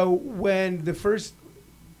 Okay. So when the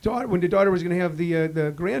daughter was going to have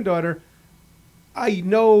the granddaughter, I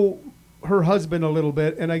know her husband a little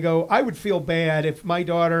bit, and I go, I would feel bad if my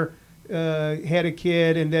daughter had a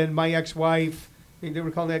kid, and then my ex-wife, they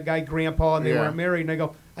were calling that guy grandpa, and they Yeah. weren't married, and I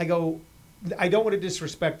go, I don't want to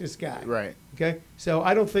disrespect this guy. Right. Okay. So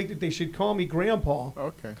I don't think that they should call me grandpa.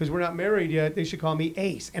 Okay. Because we're not married yet, they should call me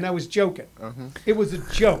Ace. And I was joking. Uh-huh. It was a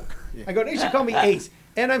joke. Yeah. I go, they should call me Ace.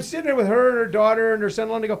 And I'm sitting there with her and her daughter and her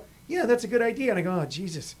son-in-law, and they go, yeah, that's a good idea. And I go, oh,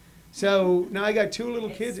 Jesus. So now I got 2 little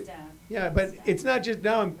kids. Yeah, but it's not just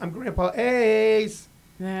now I'm Grandpa Ace.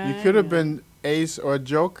 You could have been Ace or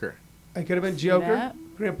Joker. I could have been Joker, that?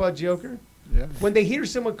 Grandpa Joker. Yeah. When they hear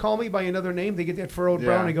someone call me by another name, they get that furrowed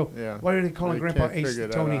brow and they go, yeah. why are they calling They Grandpa can't Ace figure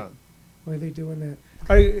that Tony? out. Why are they doing that?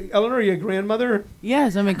 Eleanor, are you a grandmother?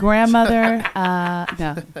 Yes, I'm a grandmother.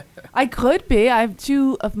 No, I could be. I have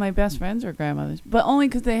 2 of my best friends are grandmothers, but only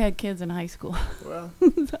because they had kids in high school. Well,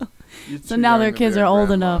 So now their kids are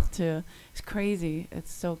old enough to. It's crazy.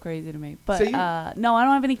 It's so crazy to me. But So you- no, I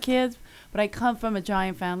don't have any kids. But I come from a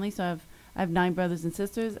giant family, so I have 9 brothers and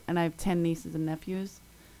sisters, and I have 10 nieces and nephews.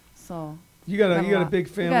 So You got a lot. big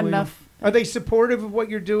We family. got enough. Are they supportive of what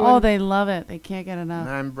you're doing? Oh, they love it. They can't get enough.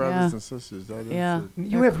 9 brothers Yeah. and sisters. That is Yeah.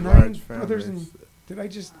 You a have large 9 family. brothers and did I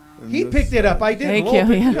just? In He this, picked it up. I didn't. Thank Lowell you,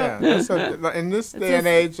 picked it yeah. up. Yeah, that's in this It's day and a-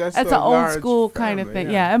 age, that's That's a an old large school kind of family,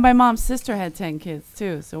 thing. Yeah, and my mom's sister had 10 kids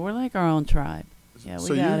too, so we're like our own tribe. Yeah, we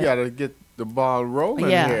So you got it. got to get the ball rolling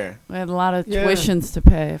Yeah, here. we had a lot of Yeah. tuitions to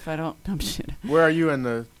pay. If I don't, I'm shit. Where are you in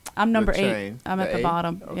the I'm number 8. chain? I'm at the 8?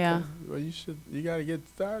 bottom. Okay. Yeah, Well, you got to get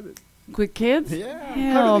started. quick kids. Yeah. How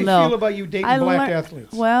Hell do they no. feel about you dating I black lear-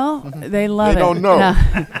 athletes? Well, they love They it. don't know. No.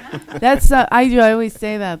 That's I do. I always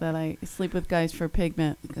say that I sleep with guys for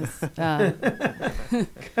pigment because I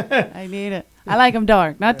need it. I like them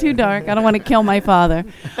dark, not too dark. I don't want to kill my father.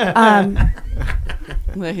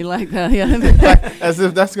 Well, he like that. Yeah. As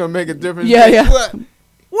if that's going to make a difference. Yeah, yeah. What?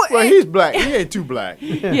 Well, he's black. He ain't too black.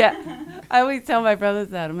 Yeah. I always tell my brothers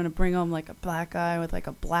that I'm gonna bring home like a black guy with like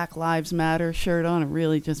a Black Lives Matter shirt on and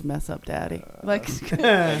really just mess up Daddy. Like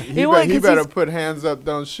He, won't, he 'cause better he's- put hands up,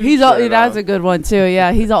 don't shoot. He's shirt that's on. a good one too.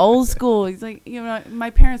 Yeah, he's old school. He's like, my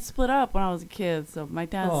parents split up when I was a kid, so my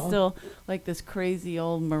dad's Aw. still like this crazy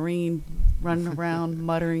old Marine running around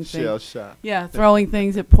muttering Shell things. shot. Yeah, throwing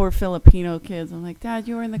things at poor Filipino kids. I'm like, Dad,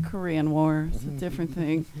 you were in the Korean War. It's a different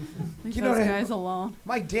thing. Leave You know those that- guys alone.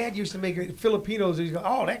 My dad used to make Filipinos. He'd go,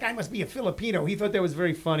 oh, that guy must be a Filipino. He thought that was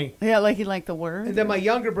very funny. Yeah, like he liked the word. And then my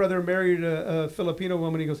younger brother married a Filipino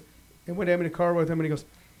woman. He goes, and went in the car with him, and he goes,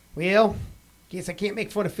 well, guess I can't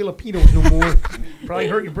make fun of Filipinos no more. Probably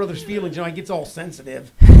hurt your brother's feelings. He gets all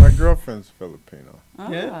sensitive. My girlfriend's Filipino.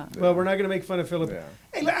 Yeah. Ah. Well, we're not going to make fun of Philip. Yeah.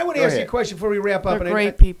 Hey, I want to Go ask you a ahead. question before we wrap up. They're And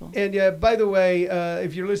great people. And by the way,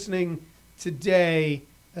 if you're listening today,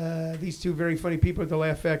 these two very funny people at the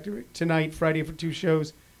Laugh Factory tonight, Friday for two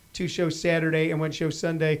shows Saturday and one show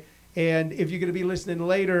Sunday. And if you're going to be listening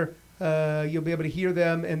later, you'll be able to hear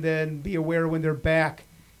them and then be aware when they're back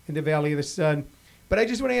in the Valley of the Sun. But I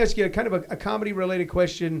just want to ask you a kind of a comedy-related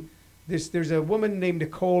question. There's a woman named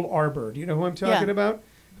Nicole Arbor. Do you know who I'm talking Yeah. about?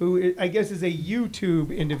 Who I guess is a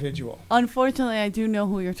YouTube individual. Unfortunately, I do know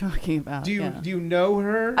who you're talking about. Do you yeah. do you know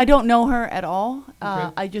her? I don't know her at all.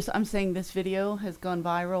 Okay. I'm saying this video has gone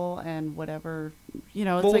viral and whatever. You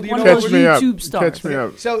know, it's Well, like do you one of know those Catch me up. YouTube stars. Catch me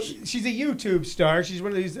up. So she's a YouTube star. She's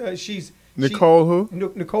one of these. Nicole who?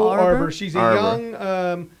 Nicole Arbor? Arbor. She's a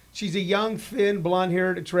Arbor. young, thin,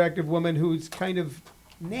 blonde-haired, attractive woman who's kind of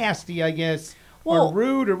nasty, I guess, Well- or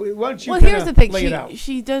rude. Or why don't you Well, kinda here's the thing. lay it out?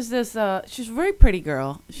 She does this. She's a very pretty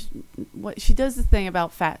girl. She does this thing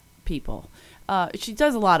about fat people. She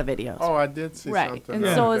does a lot of videos. Oh, I did see Right, something. and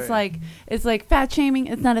the so other it's day. like fat shaming.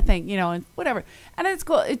 It's not a thing, you know, and whatever. And it's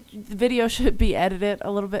cool. The video should be edited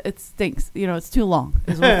a little bit. It stinks, you know. It's too long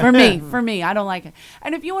for me. I don't like it.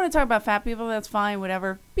 And if you want to talk about fat people, that's fine.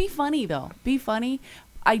 Whatever. Be funny though. Be funny.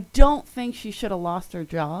 I don't think she should have lost her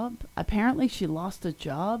job. Apparently, she lost a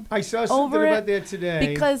job I saw something over about it that today.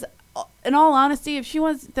 because. In all honesty, if she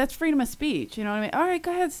wants, that's freedom of speech. You know what I mean? All right,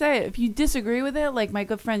 go ahead, say it. If you disagree with it, like my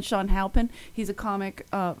good friend Sean Halpin, he's a comic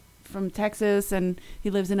from Texas and he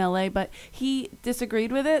lives in LA, but he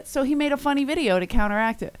disagreed with it, so he made a funny video to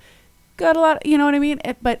counteract it. Got a lot, you know what I mean?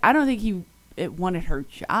 But I don't think it wanted her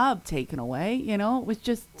job taken away. You know, it was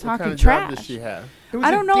just What talking kind of trash. job does she have? It was I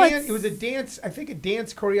a don't know, Dan- it's- it was a dance. I think a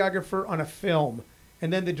dance choreographer on a film,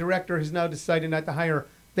 and then the director has now decided not to hire her.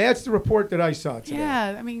 That's the report that I saw today.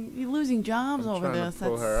 Yeah, I mean, you're losing jobs I'm over trying to this.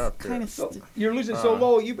 pull That's her up kind here. of. So you're losing so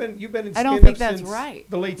low. You've been in I don't stand-up think that's since right.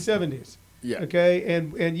 the late 70s. Yeah. Okay,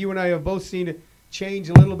 and you and I have both seen it change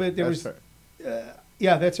a little bit. There That's was her.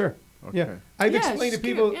 yeah, that's her. Okay. Yeah, I've Yeah, explained to she's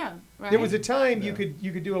cute, people. yeah, There was a right? time Yeah.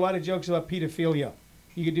 you could do a lot of jokes about pedophilia.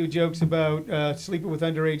 You could do jokes about sleeping with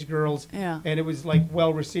underage girls, Yeah. and it was like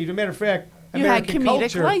well received. As a matter of fact, You had American comedic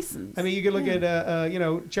culture. license. I mean, you could look Yeah.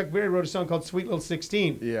 at Chuck Berry wrote a song called "Sweet Little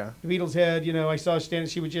 16." Yeah. The Beatles had, I saw her stand.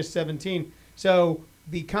 She was just 17. So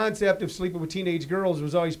the concept of sleeping with teenage girls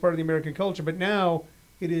was always part of the American culture, but now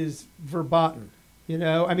it is verboten.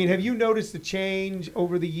 I mean, have you noticed the change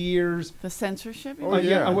over the years? The censorship. you Oh, mean?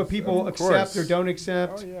 yeah. On what people of accept or course. don't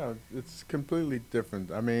accept. Oh yeah, it's completely different.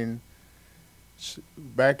 I mean,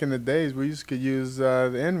 back in the days we used to use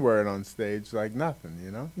the N-word on stage like nothing,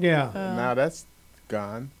 you know. Yeah. Now that's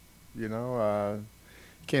gone. You know,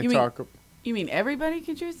 can't You mean- talk. You mean everybody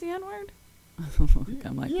could use the N word?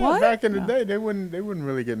 I'm like, Yeah, what? back in the No. day they wouldn't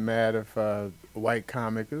really get mad if white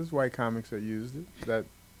comic. It was white comics that used it. That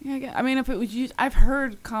Yeah, I mean, if it was used, I've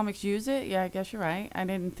heard comics use it. Yeah, I guess you're right. I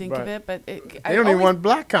didn't think of But it, but it, they don't even want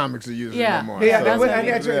black comics to use Yeah. it no more. Yeah, So- that's what I mean.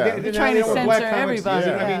 that's right. Yeah. They're trying to Now they don't want censor black comics.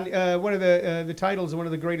 everybody, I mean, one of the titles of one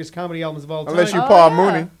of the greatest comedy albums of all time. Unless you Oh, Paul yeah.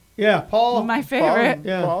 Mooney. Yeah, Paul. my favorite.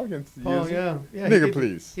 Yeah. Paul can Paul, use it. yeah. Yeah, he Nigga, did-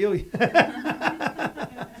 please.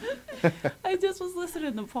 I just was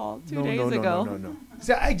listening to Paul two No, days no, no, ago. no, no, no.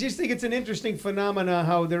 So I just think it's an interesting phenomena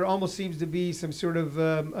how there almost seems to be some sort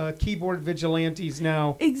of keyboard vigilantes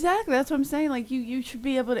now. Exactly, that's what I'm saying. Like you should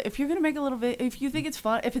be able to. If you're gonna make a little bit, if you think it's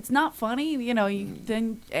fun, if it's not funny,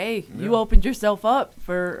 then hey, you Yeah. opened yourself up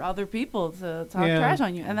for other people to talk Yeah. trash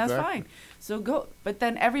on you, and that's Exactly. fine. So go, but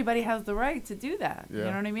then everybody has the right to do that. You Yeah.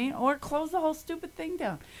 know what I mean? Or close the whole stupid thing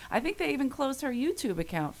down. I think they even closed her YouTube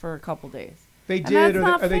account for a couple days. They And did, that's or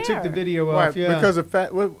not they took the fair. video Why? off. Yeah, Because of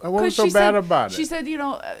fat. What was 'Cause so she bad said- about it? She said,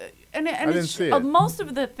 and didn't it's, see it. most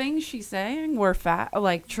of the things she's saying were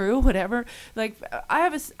like true, whatever. Like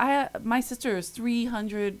my sister is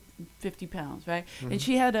 350 pounds, right? Mm-hmm. And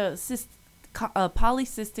she had a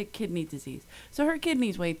polycystic kidney disease. So her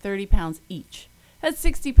kidneys weighed 30 pounds each. That's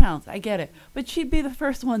 60 pounds. I get it. But she'd be the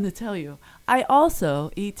first one to tell you, I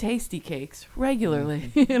also eat tasty cakes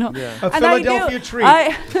regularly. Mm-hmm. Yeah. a And I knew- Philadelphia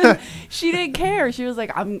treat. she didn't care. She was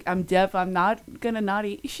like, I'm deaf. I'm not gonna not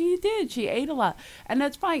eat. She did. She ate a lot, and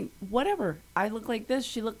that's fine. Whatever. I look like this.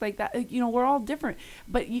 She looked like that. We're all different.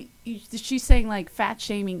 But she's saying like fat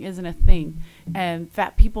shaming isn't a thing, and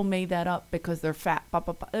fat people made that up because they're fat.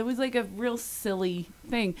 It was like a real silly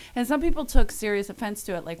thing, and some people took serious offense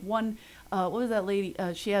to it. Like one. What was that lady?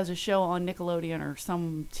 She has a show on Nickelodeon or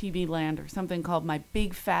some TV land or something called My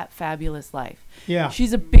Big Fat Fabulous Life. Yeah.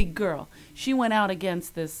 She's a big girl. She went out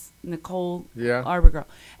against this Nicole Yeah. Arbor girl.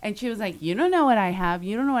 And she was like, you don't know what I have.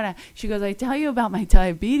 You don't know what I... She goes, I tell you about my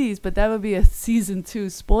diabetes, but that would be a season 2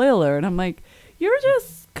 spoiler. And I'm like, You're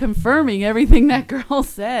just confirming everything that girl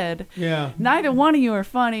said. Yeah. Neither one of you are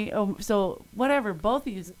funny. So whatever, both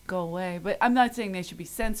of you go away. But I'm not saying they should be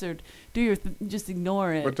censored. Do your just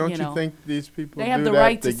ignore it. But don't you know. think these people They do have the that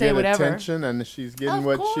right to to say get whatever. attention, and she's getting Of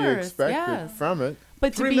what she course, expected yes. from it?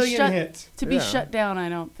 But to 3 be million shut hits. to be Yeah. shut down, I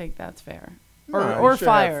don't think that's fair. No, Or you should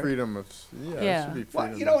have fired. freedom of it Yeah. should be Well,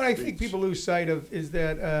 freedom you know of what I think speech. people lose sight of is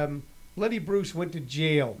that Lenny Bruce went to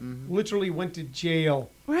jail, Mm-hmm. literally went to jail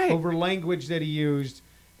Right. over language that he used.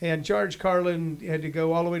 And George Carlin had to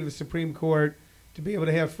go all the way to the Supreme Court to be able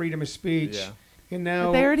to have freedom of speech. Yeah. And But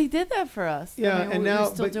now, they already did that for us. yeah, I mean, and we're now,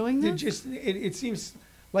 still but doing they this. it seems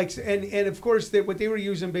like, and of course, that what they were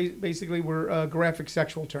using basically were graphic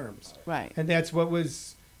sexual terms. Right. And that's what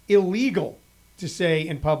was illegal to say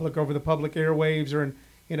in public over the public airwaves or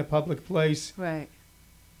in a public place. Right.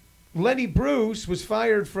 Lenny Bruce was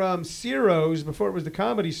fired from Ciro's before it was the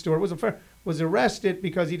Comedy Store. Was arrested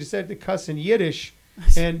because he decided to cuss in Yiddish.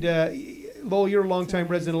 And Lowell, you're a longtime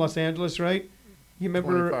resident of Los Angeles, right? You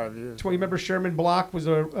remember? 25 years. You remember Sherman Block was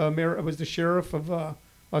was the sheriff of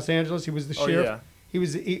Los Angeles. He was the Oh, sheriff.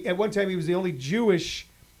 yeah. At one time he was the only Jewish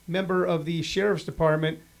member of the sheriff's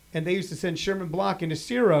department, and they used to send Sherman Block into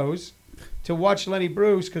Ciro's to watch Lenny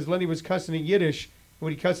Bruce because Lenny was cussing in Yiddish.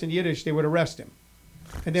 When he cussed in Yiddish, they would arrest him.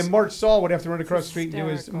 And then Mart Saul would have to run across the street and do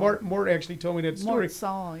his. hysterical. Mart actually told me that story. Mort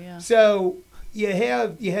Saul, yeah. So you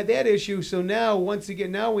had that issue. So now once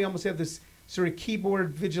again, now we almost have this sort of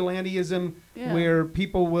keyboard vigilantism Yeah. where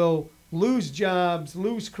people will lose jobs,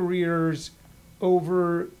 lose careers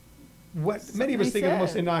over what many of us Somebody think are the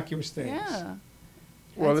most said. innocuous things. Yeah.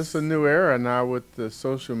 Well, it's a new era now with the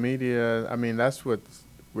social media. I mean, that's what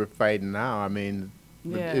we're fighting now. I mean,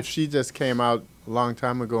 Yeah. if she just came out a long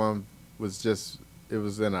time ago and it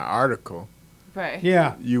was in an article, Right.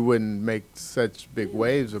 Yeah. you wouldn't make such big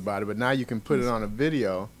waves about it. But now you can put it on a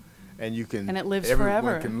video, and you can And it lives everyone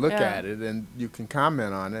forever. can look Yeah. at it, and you can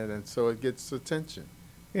comment on it, and so it gets attention.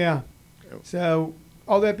 Yeah. So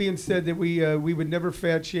all that being said, that we would never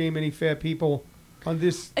fat shame any fat people on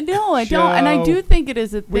this. No, I don't. And I show. do think it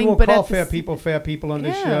is a We thing. won't but call at the fat people on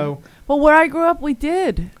this Yeah. show. But where I grew up, we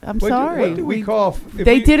did. I'm sorry. What do we call? if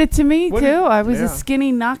They we- did it to me what too. did- I was Yeah. a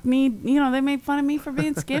skinny, knock-kneed. You know, they made fun of me for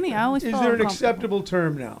being skinny. I always Is felt there an uncomfortable. acceptable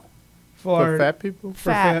term now For fat people, for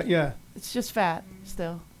Fat. Yeah. It's just fat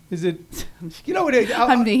still. Is it? You know what?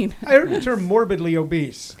 I mean. I heard the term morbidly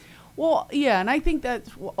obese. Well, yeah, and I think that's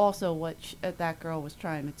also what that girl was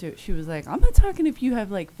trying to do. She was like, "I'm not talking if you have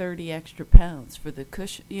like 30 extra pounds for the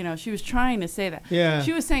cushion." You know, she was trying to say that. Yeah.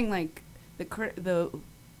 She was saying like the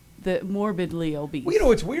morbidly obese. Well, you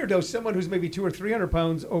know, it's weird though. Someone who's maybe 200 or 300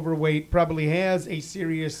 pounds overweight probably has a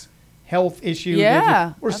serious health issue.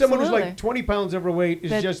 Yeah, Or someone who's absolutely. like 20 pounds overweight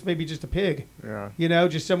is That- just maybe just a pig. yeah. You know,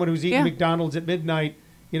 just someone who's eating Yeah. McDonald's at midnight.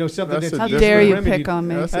 You know, something That's that's a How different dare you remedy. pick on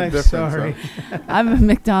me? That's a I'm difference. sorry. Huh? I'm a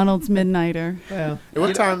McDonald's midnighter. Well,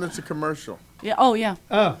 What time is the commercial? Yeah. Oh, yeah.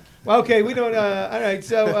 oh, well, okay. We don't. All right.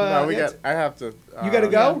 So no, that's- I have to. You gotta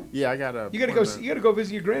go? Yeah, I gotta. you gotta go. You gotta go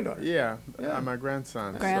visit your granddaughter. Yeah, Yeah. my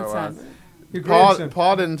grandson. Grandson. Your Paul, grandson.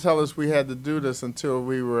 Paul didn't tell us we had to do this until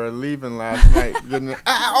we were leaving last night. Didn't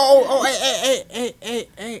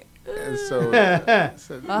hey. And so, I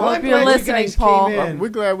Well, hope I'm you're glad you listening, guys Paul. came in. we're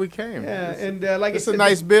glad we came. Yeah, It's, and like it's I a said,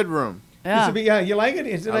 nice bedroom. Yeah. You like it?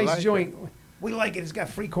 It's a I nice like joint. We like it. It's got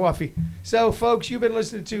free coffee. So, folks, you've been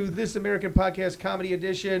listening to This American Podcast Comedy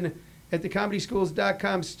Edition at the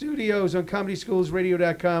ComedySchools.com studios on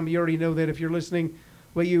ComedySchoolsRadio.com. You already know that if you're listening.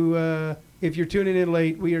 Well, if you're tuning in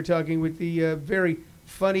late, we are talking with the very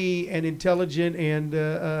funny and intelligent and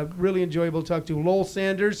really enjoyable talk to Lowell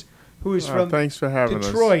Sanders, who is from Thanks for having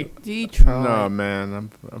Detroit. Detroit. No, man,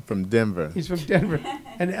 I'm from Denver. He's from Denver.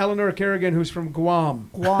 And Eleanor Kerrigan, who's from Guam.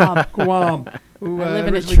 Guam. Guam, who I live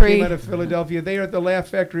in a originally tree. came out of Philadelphia. They are at the Laugh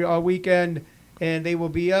Factory all weekend, and they will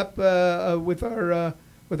be up with our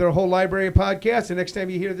whole library of podcasts. The next time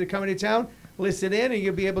you hear they're coming to town, listen in, and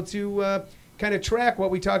you'll be able to kind of track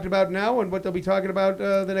what we talked about now and what they'll be talking about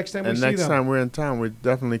the next time And we see next them. time we're in town, we're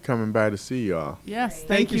definitely coming by to see y'all. Yes.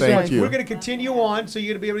 Thank you so so Thank much. you. We're going to continue on, so you're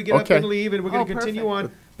going to be able to get up Okay. and leave, and we're going to Oh, continue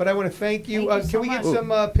perfect. on. But I want to thank you. Thank you Can so we get much.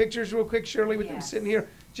 some pictures real quick, Shirley, with them Yes. sitting here?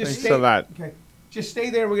 Just Thanks stay, a lot. Okay. Just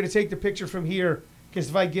stay there. We're going to take the picture from here, because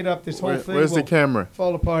if I get up, this whole thing Where's will the camera?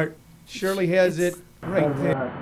 fall apart. Shirley has it right there.